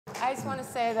I just want to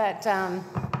say that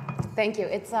thank you.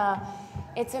 It's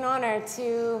an honor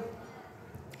to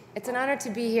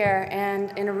be here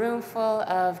and in a room full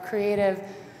of creative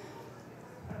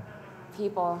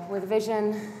people with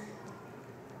vision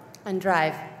and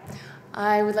drive.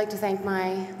 I would like to thank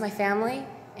my family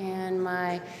and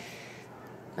my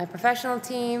professional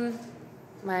team,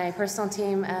 my personal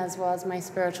team, as well as my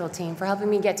spiritual team for helping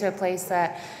me get to a place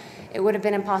that it would have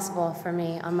been impossible for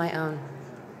me on my own,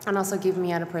 and also keeping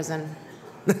me out of prison.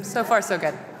 So far, so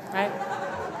good, right?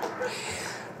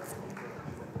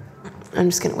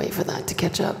 I'm just gonna wait for that to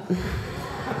catch up.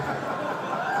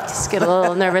 Just get a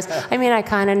little nervous. I mean, I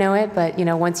kind of know it, but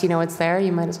once you know it's there,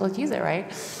 you might as well use it,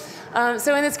 right?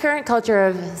 So in this current culture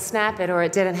of snap it or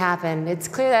it didn't happen, it's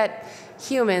clear that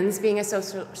humans, being a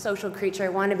social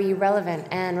creature, want to be relevant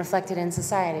and reflected in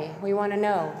society. We want to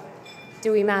know,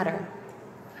 do we matter?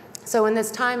 So in this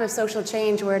time of social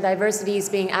change where diversity is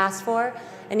being asked for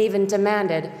and even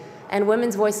demanded, and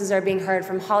women's voices are being heard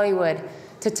from Hollywood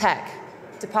to tech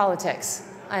to politics,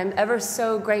 I am ever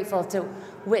so grateful to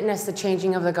witness the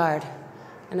changing of the guard.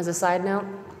 And as a side note,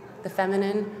 the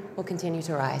feminine will continue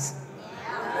to rise.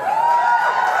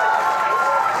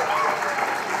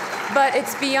 But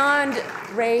it's beyond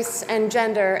race and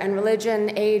gender and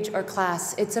religion, age, or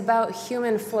class. It's about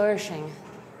human flourishing.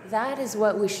 That is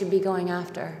what we should be going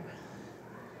after.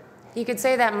 You could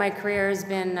say that my career has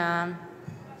been, I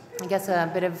guess, a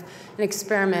bit of an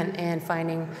experiment in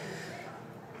finding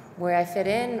where I fit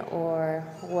in or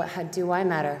how do I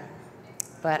matter.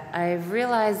 But I've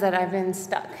realized that I've been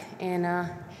stuck in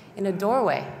a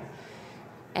doorway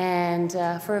and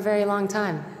for a very long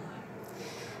time.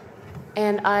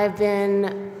 And I've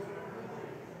been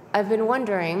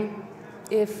wondering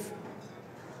if,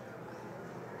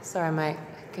 sorry, I'm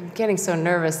getting so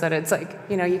nervous that it's like,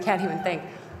 you can't even think.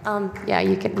 Yeah,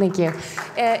 you can, thank you.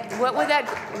 What would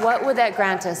that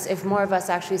grant us if more of us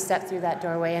actually stepped through that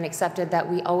doorway and accepted that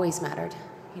we always mattered?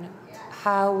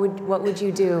 What would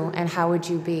you do and how would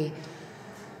you be?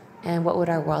 And what would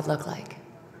our world look like?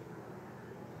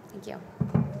 Thank you.